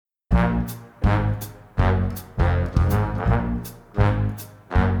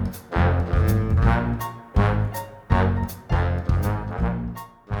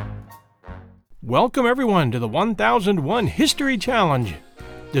Welcome everyone to the 1001 History Challenge.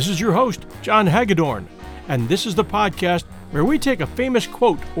 This is your host, John Hagedorn, and this is the podcast where we take a famous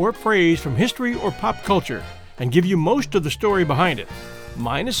quote or phrase from history or pop culture and give you most of the story behind it,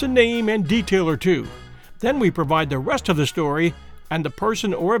 minus a name and detail or two. Then we provide the rest of the story and the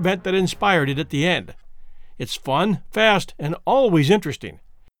person or event that inspired it at the end. It's fun, fast, and always interesting.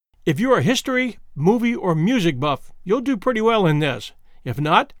 If you're a history, movie, or music buff, you'll do pretty well in this. If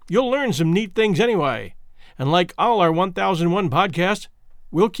not, you'll learn some neat things anyway. And like all our 1001 podcasts,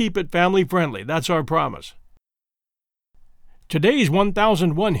 we'll keep it family friendly. That's our promise. Today's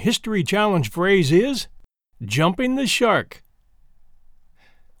 1001 History Challenge phrase is jumping the shark.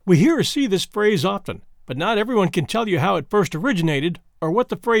 We hear or see this phrase often, but not everyone can tell you how it first originated or what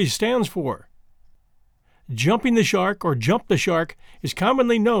the phrase stands for. Jumping the shark or jump the shark is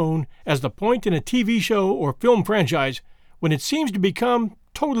commonly known as the point in a TV show or film franchise when it seems to become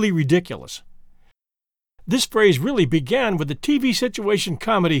totally ridiculous. This phrase really began with the TV situation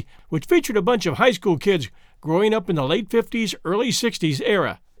comedy which featured a bunch of high school kids growing up in the late 50s, early 60s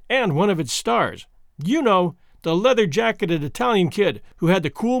era, and one of its stars. You know, the leather-jacketed Italian kid who had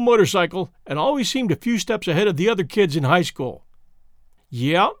the cool motorcycle and always seemed a few steps ahead of the other kids in high school.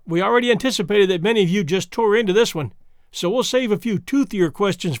 Yeah, we already anticipated that many of you just tore into this one, so we'll save a few toothier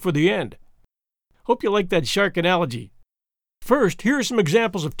questions for the end. Hope you like that shark analogy. First, here are some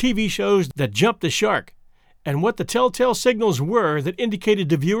examples of TV shows that jumped the shark, and what the telltale signals were that indicated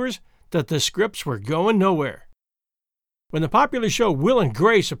to viewers that the scripts were going nowhere. When the popular show Will and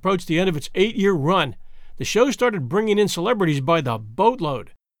Grace approached the end of its 8-year run, the show started bringing in celebrities by the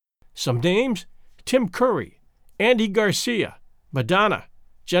boatload. Some names: Tim Curry, Andy Garcia, Madonna,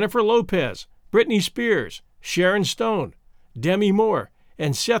 Jennifer Lopez, Britney Spears, Sharon Stone, Demi Moore,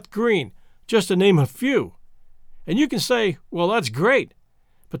 and Seth Green, just to name a few. And you can say, well, that's great.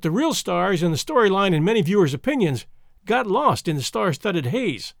 But the real stars and the storyline, in many viewers' opinions, got lost in the star-studded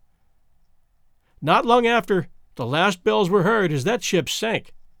haze. Not long after, the last bells were heard as that ship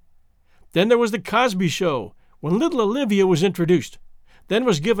sank. Then there was The Cosby Show, when little Olivia was introduced, then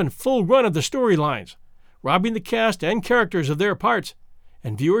was given full run of the storylines, robbing the cast and characters of their parts,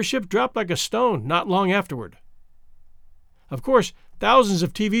 and viewership dropped like a stone not long afterward. Of course, thousands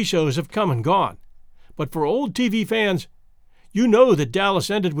of TV shows have come and gone. But for old TV fans, you know that Dallas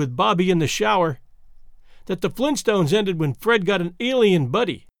ended with Bobby in the shower, that the Flintstones ended when Fred got an alien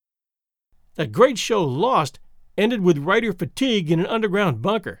buddy, that great show Lost ended with writer fatigue in an underground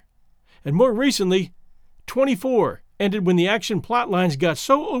bunker, and more recently, 24 ended when the action plot lines got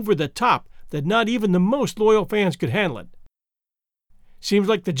so over the top that not even the most loyal fans could handle it. Seems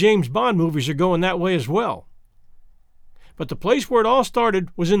like the James Bond movies are going that way as well. But the place where it all started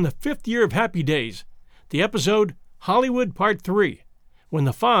was in the 5th year of Happy Days, the episode Hollywood Part 3, when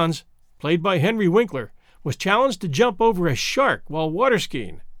the Fonz, played by Henry Winkler, was challenged to jump over a shark while water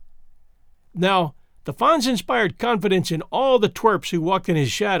skiing. Now, the Fonz inspired confidence in all the twerps who walked in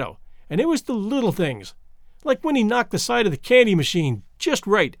his shadow, and it was the little things, like when he knocked the side of the candy machine just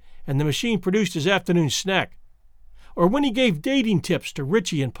right and the machine produced his afternoon snack, or when he gave dating tips to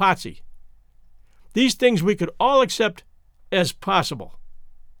Richie and Potsy. These things we could all accept as possible.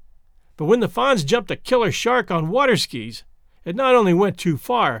 But when the Fonz jumped a killer shark on water skis, it not only went too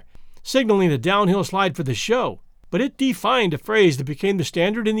far, signaling the downhill slide for the show, but it defined a phrase that became the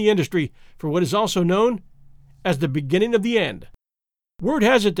standard in the industry for what is also known as the beginning of the end. Word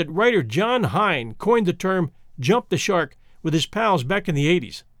has it that writer John Hein coined the term jump the shark with his pals back in the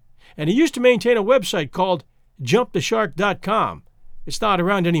 80s, and he used to maintain a website called jumptheshark.com. It's not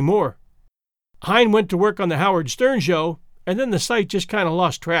around anymore. Hein went to work on the Howard Stern show, and then the site just kind of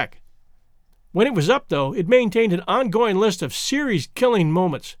lost track. When it was up, though, it maintained an ongoing list of series-killing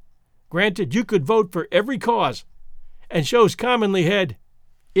moments. Granted, you could vote for every cause, and shows commonly had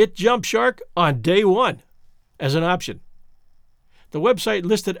 "It Jump Shark on Day 1" as an option. The website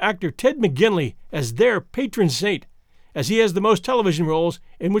listed actor Ted McGinley as their patron saint, as he has the most television roles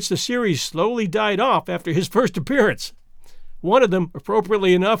in which the series slowly died off after his first appearance. One of them,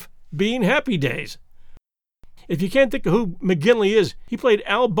 appropriately enough, being Happy Days. If you can't think of who McGinley is, he played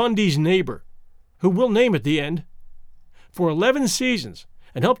Al Bundy's neighbor, who we'll name at the end, for 11 seasons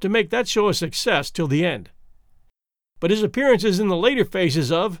and helped to make that show a success till the end. But his appearances in the later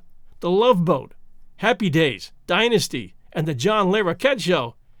phases of The Love Boat, Happy Days, Dynasty, and The John Larroquette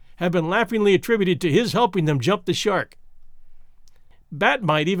Show have been laughingly attributed to his helping them jump the shark.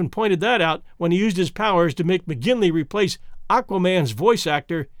 Batmite even pointed that out when he used his powers to make McGinley replace Aquaman's voice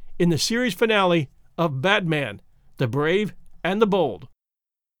actor in the series finale of Batman, the Brave and the Bold.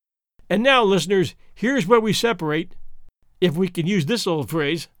 And now, listeners, here's where we separate, if we can use this old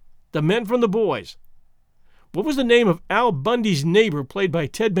phrase, The Men from the Boys. What was the name of Al Bundy's neighbor, played by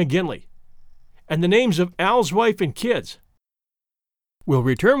Ted McGinley? And the names of Al's wife and kids. We'll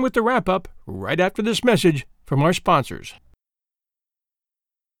return with the wrap-up right after this message from our sponsors.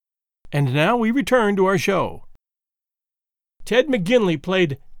 And now we return to our show. Ted McGinley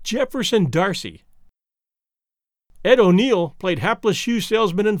played Jefferson Darcy. Ed O'Neill played hapless shoe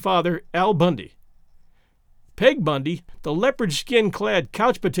salesman and father Al Bundy. Peg Bundy, the leopard skin-clad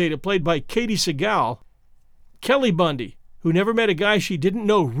couch potato played by Katie Segal. Kelly Bundy, who never met a guy she didn't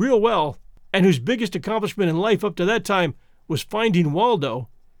know real well and whose biggest accomplishment in life up to that time was finding Waldo,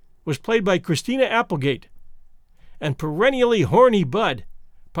 was played by Christina Applegate. And perennially horny Bud,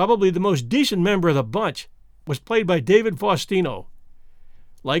 probably the most decent member of the bunch, was played by David Faustino.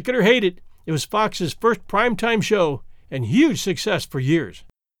 Like it or hate it, it was Fox's first primetime show and huge success for years.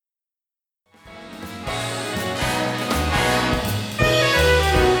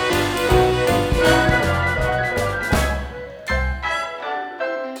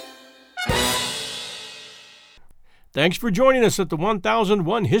 Thanks for joining us at the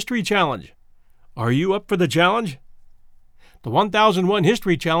 1001 History Challenge. Are you up for the challenge? The 1001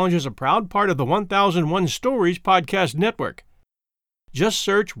 History Challenge is a proud part of the 1001 Stories podcast network. Just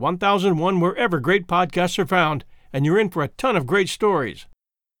search 1001 wherever great podcasts are found, and you're in for a ton of great stories.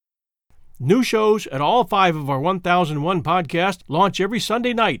 New shows at all 5 of our 1001 podcasts launch every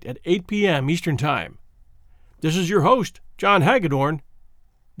Sunday night at 8 p.m. Eastern Time. This is your host, John Hagedorn.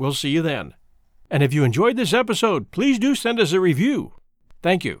 We'll see you then. And if you enjoyed this episode, please do send us a review.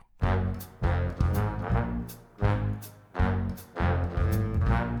 Thank you.